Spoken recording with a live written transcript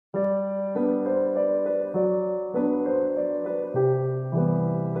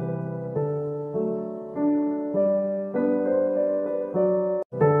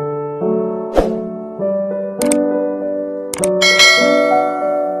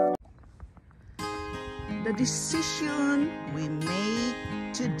the decision we make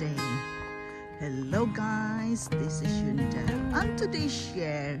today. Hello guys, this is Yunda, and today's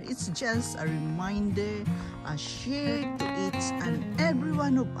share is just a reminder, a share to each and every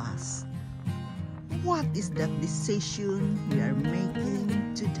one of us. What is that decision we are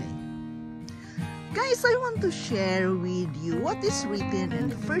making today? Guys, I want to share with you what is written in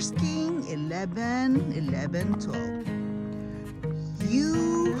 1 Kings 11:12.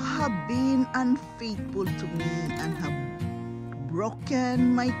 You have been unfaithful to me and have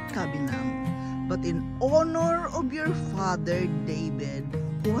broken my covenant. But in honor of your father David,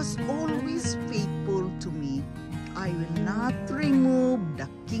 who was always faithful to me, I will not remove the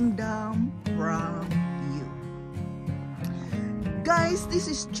kingdom from you. Guys, this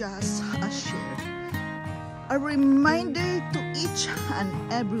is just a share, a reminder to each and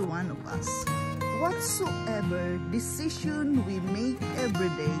every one of us. Whatsoever decision we make every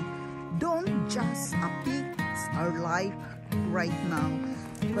day, don't just affect our life right now,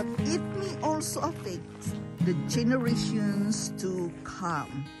 but it may also affect the generations to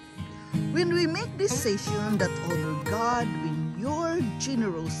come. When we make decisions that honor God, when you're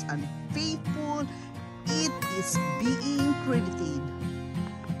generous and faithful, it is being credited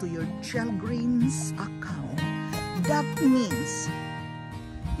to your children's account. That means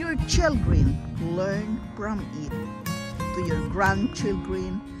your children learn from it, to your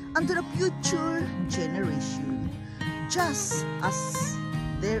grandchildren, and to the future generation. Just as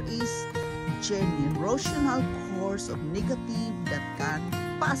there is generational course of negative that can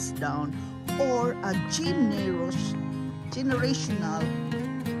pass down, or a generational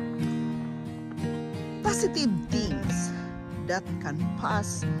positive things that can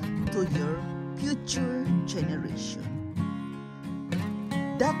pass to your future generation.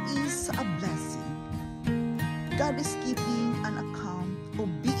 That is a blessing. God is keeping an account of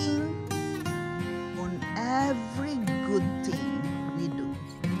being on every good thing we do.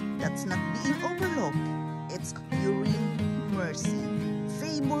 That's not being overlooked. It's accruing mercy,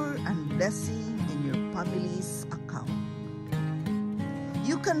 favor, and blessing in your family's account.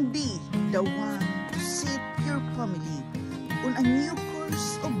 You can be the one to set your family on a new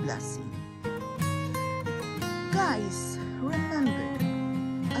course of blessing. Guys, remember,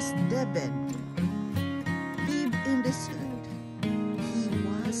 as David lived in this earth, he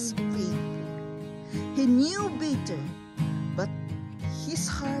was faithful. He knew better, but his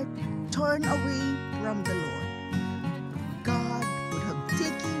heart turned away from the Lord. God would have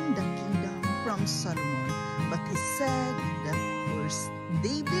taken the kingdom from Solomon, but he said that for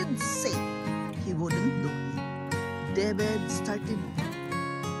David's sake, he wouldn't do it. David started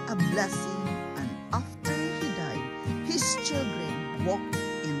a blessing, and after he died, his children walked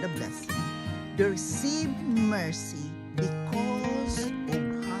in the blessing. They received mercy because of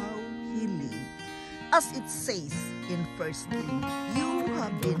how he lived. As it says in 1 Kings, you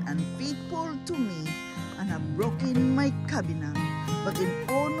have been unfaithful to me and have broken my covenant. But in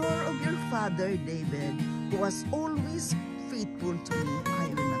honor of your father David, who was always faithful to me, I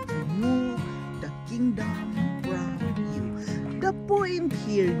will not remove the kingdom from you. The point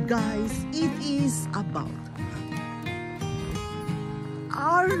here, guys, it is about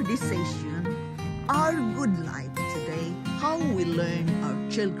our decision, our good life today, how we learn our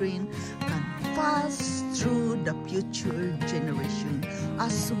children can pass through the future generation,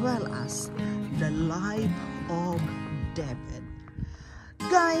 as well as the life of David.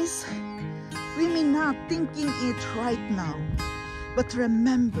 Guys, we may not thinking it right now, but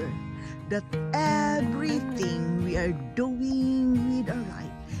remember that everything we are doing with our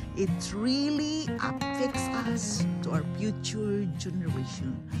life, it really affects us to our future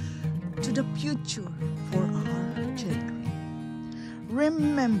generation, to the future for our children.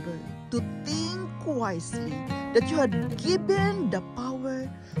 Remember to think wisely that you had given the power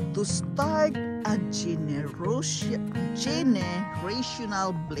to start a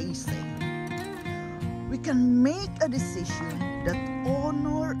generational blessing. We can make a decision that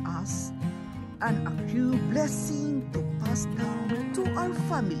honor us and accrue blessing to pass down to our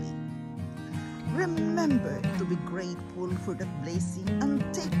family. Remember to be grateful for that blessing and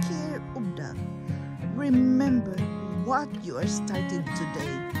take care of that. Remember what you are starting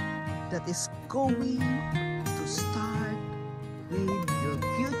today that is going to start with your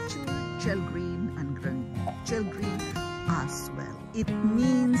future children and grandchildren as well. It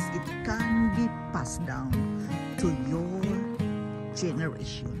means it can be passed down to your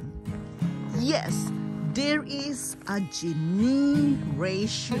generation. Yes, there is a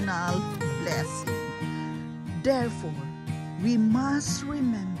generational blessing. Therefore, we must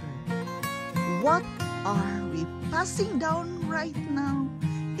remember, what are we passing down right now?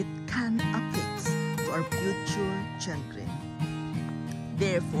 It can affect to our our future children.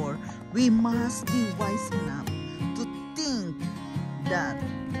 Therefore, we must be wise enough to think that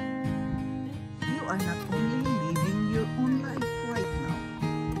you are not only living your own life right now,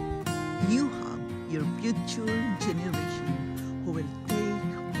 you have your future generation who will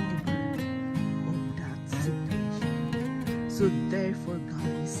take over of that situation. So therefore,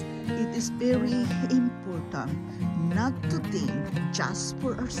 guys, it is very important not to think just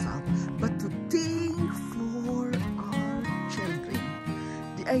for ourselves, but to think for our children.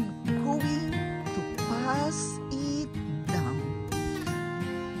 They are going to pass it down.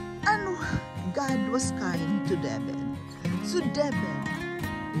 And God was kind to David. So David,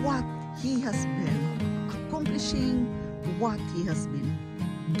 what he has been accomplishing, what he has been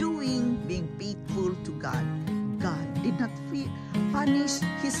doing, being faithful to God, God did not punish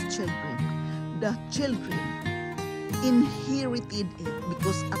his children. The children inherited it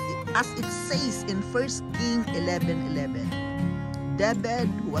because as it says in 1 Kings 11:11, David,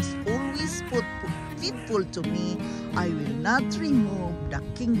 who was always faithful to me, I will not remove the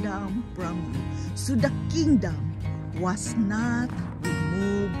kingdom from you. So the kingdom was not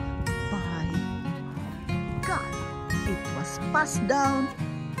removed by God. It was passed down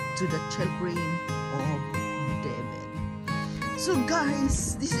to the children of David. So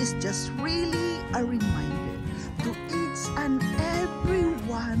guys, this is just really a reminder to each and every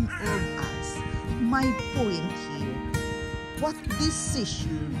one of us. My point here, what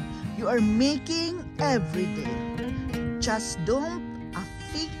decision you are making every day, just don't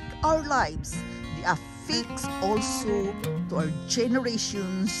affect our lives. They affect also to our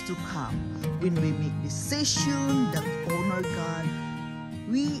generations to come. When we make decisions that honor God,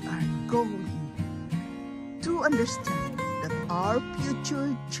 we are going to understand that our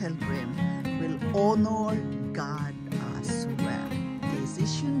future children will honor God as well. This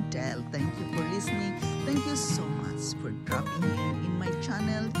is Shundell. Thank you for listening. Thank you so much for dropping in my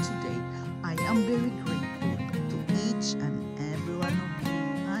channel today. I am very grateful to each and